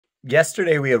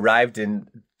Yesterday we arrived in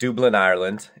Dublin,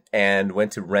 Ireland, and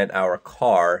went to rent our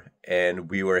car, and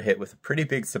we were hit with a pretty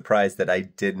big surprise that I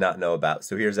did not know about.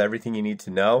 So here's everything you need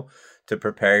to know to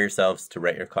prepare yourselves to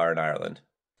rent your car in Ireland.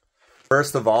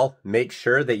 First of all, make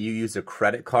sure that you use a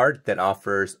credit card that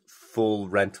offers full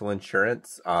rental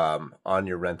insurance on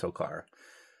your rental car.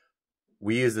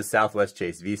 We use the Southwest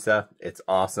Chase Visa. It's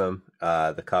awesome.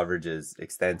 The coverage is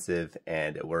extensive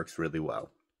and it works really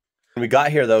well. When we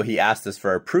got here, though, he asked us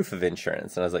for our proof of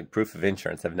insurance. And I was like, proof of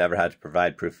insurance? I've never had to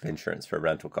provide proof of insurance for a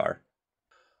rental car.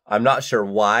 I'm not sure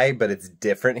why, but it's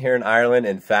different here in Ireland.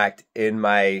 In fact, in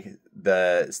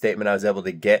the statement I was able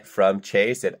to get from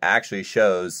Chase, it actually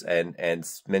shows and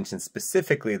mentions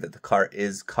specifically that the car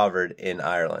is covered in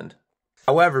Ireland.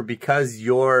 However, because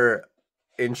your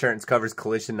insurance covers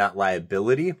collision, not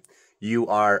liability, you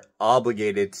are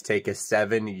obligated to take a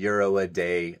 €7 a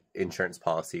day insurance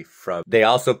policy from. They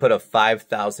also put a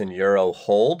 €5,000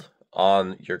 hold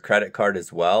on your credit card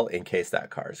as well in case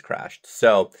that car is crashed.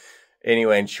 So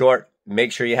anyway, in short,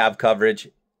 make sure you have coverage.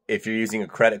 If you're using a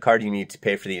credit card, you need to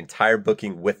pay for the entire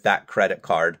booking with that credit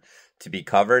card to be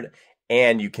covered,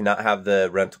 and you cannot have the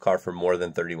rental car for more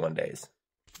than 31 days.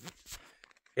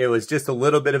 It was just a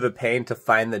little bit of a pain to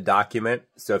find the document.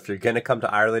 So if you're going to come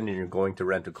to Ireland and you're going to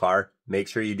rent a car, make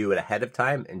sure you do it ahead of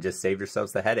time and just save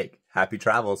yourselves the headache. Happy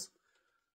travels.